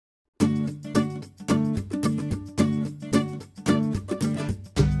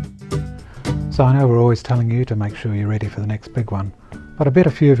So I know we're always telling you to make sure you're ready for the next big one, but I bet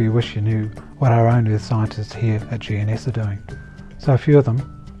a few of you wish you knew what our own earth scientists here at GNS are doing. So a few of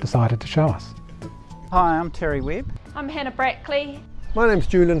them decided to show us. Hi, I'm Terry Webb. I'm Hannah Brackley. My name's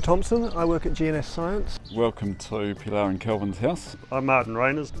Julian Thompson, I work at GNS Science. Welcome to Pilar and Kelvin's house. I'm Martin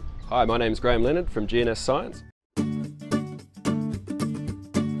Rayners. Hi, my name's Graham Leonard from GNS Science.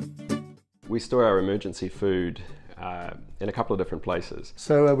 We store our emergency food in a couple of different places.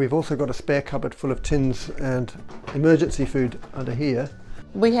 So we've also got a spare cupboard full of tins and emergency food under here.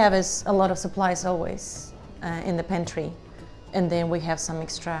 We have a lot of supplies always in the pantry, and then we have some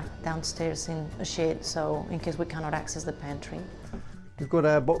extra downstairs in a shed, so in case we cannot access the pantry. We've got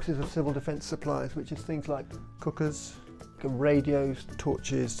our boxes of civil defence supplies, which is things like cookers, radios,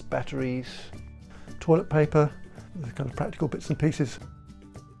 torches, batteries, toilet paper, the kind of practical bits and pieces.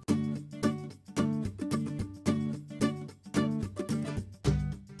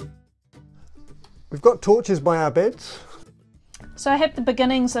 We've got torches by our beds. So I have the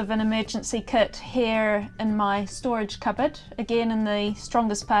beginnings of an emergency kit here in my storage cupboard, again in the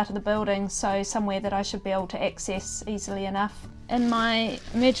strongest part of the building, so somewhere that I should be able to access easily enough. In my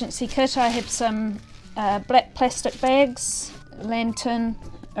emergency kit I have some black plastic bags, a lantern,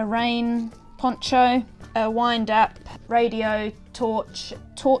 a rain poncho, a wind-up radio,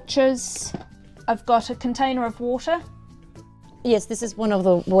 torches. I've got a container of water. Yes, this is one of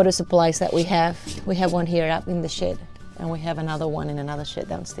the water supplies that we have. We have one here up in the shed, and we have another one in another shed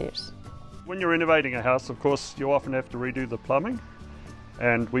downstairs. When you're renovating a house, of course, you often have to redo the plumbing,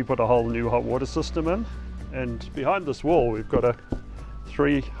 and we put a whole new hot water system in. And behind this wall we've got a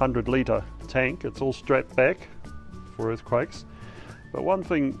 300 litre tank. It's all strapped back for earthquakes. But one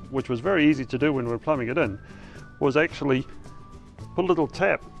thing which was very easy to do when we were plumbing it in was actually put a little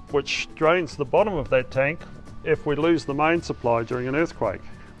tap which drains the bottom of that tank if we lose the main supply during an earthquake.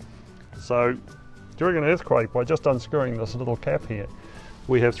 So during an earthquake, by just unscrewing this little cap here,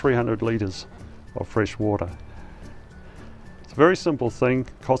 we have 300 litres of fresh water. It's a very simple thing,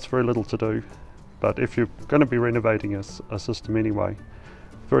 costs very little to do, but if you're going to be renovating a system anyway,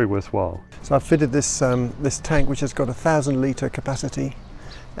 very worthwhile. So I've fitted this tank, which has got 1,000 litre capacity,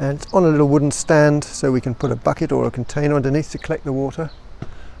 and it's on a little wooden stand, so we can put a bucket or a container underneath to collect the water.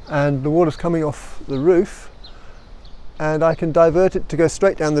 And the water's coming off the roof, and I can divert it to go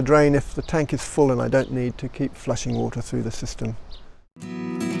straight down the drain if the tank is full and I don't need to keep flushing water through the system.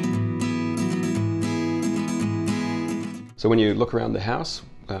 So when you look around the house,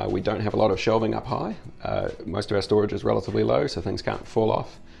 we don't have a lot of shelving up high. Most of our storage is relatively low, so things can't fall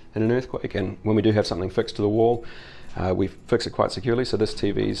off in an earthquake. And when we do have something fixed to the wall, we fix it quite securely. So this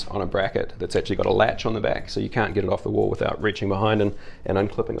TV's on a bracket that's actually got a latch on the back, so you can't get it off the wall without reaching behind and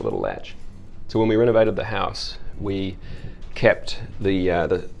unclipping a little latch. So when we renovated the house, we kept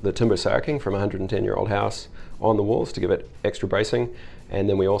the timber sarking from a 110-year-old house on the walls to give it extra bracing, and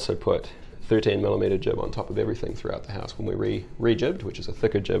then we also put 13mm jib on top of everything throughout the house when we re-jibbed, which is a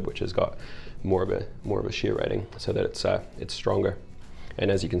thicker jib which has got more of a shear rating, so that it's stronger.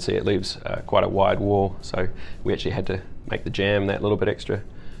 And as you can see, it leaves quite a wide wall, so we actually had to make the jamb that little bit extra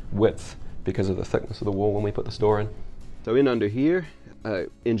width because of the thickness of the wall when we put this door in. So in under here,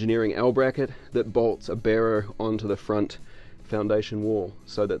 engineering L bracket that bolts a bearer onto the front foundation wall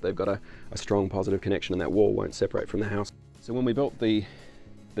so that they've got a strong positive connection and that wall won't separate from the house. So when we built the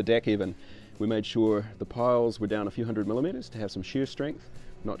deck even, we made sure the piles were down a few 100mm to have some shear strength,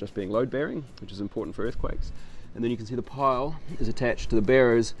 not just being load bearing, which is important for earthquakes. And then you can see the pile is attached to the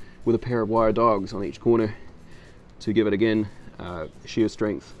bearers with a pair of wire dogs on each corner to give it again shear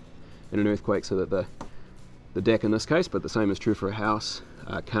strength in an earthquake, so that the deck in this case, but the same is true for a house,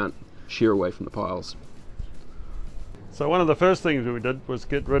 can't shear away from the piles. So one of the first things we did was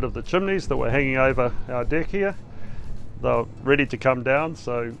get rid of the chimneys that were hanging over our deck here. They're ready to come down,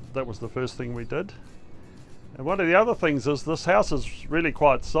 so that was the first thing we did. And one of the other things is this house is really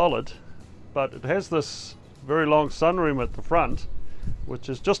quite solid, but it has this very long sunroom at the front, which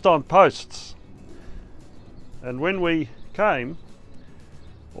is just on posts. And when we came,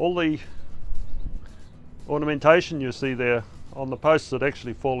 all the ornamentation you see there on the posts had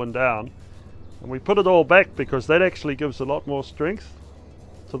actually fallen down, and we put it all back because that actually gives a lot more strength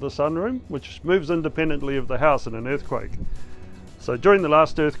to the sunroom, which moves independently of the house in an earthquake. So during the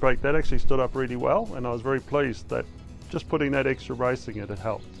last earthquake that actually stood up really well, and I was very pleased that just putting that extra bracing in, it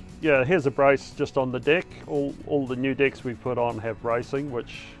helped. Yeah, here's a brace just on the deck. All the new decks we've put on have bracing,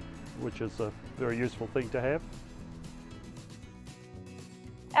 which is a very useful thing to have.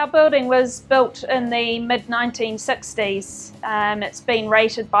 Our building was built in the mid-1960s. It's been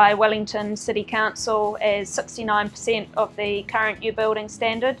rated by Wellington City Council as 69% of the current new building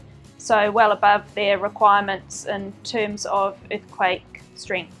standard. so well above their requirements in terms of earthquake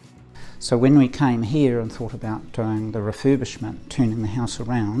strength. So when we came here and thought about doing the refurbishment, turning the house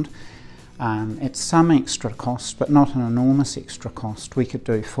around, it's some extra cost, but not an enormous extra cost. We could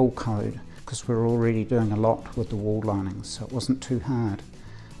do full code because we're already doing a lot with the wall linings, so it wasn't too hard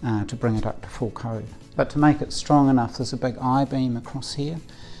to bring it up to full code. But to make it strong enough, there's a big I-beam across here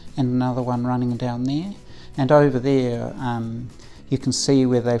and another one running down there. And over there you can see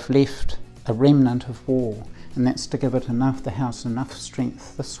where they've left a remnant of wall, and that's to give it the house enough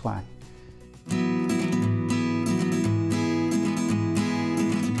strength this way.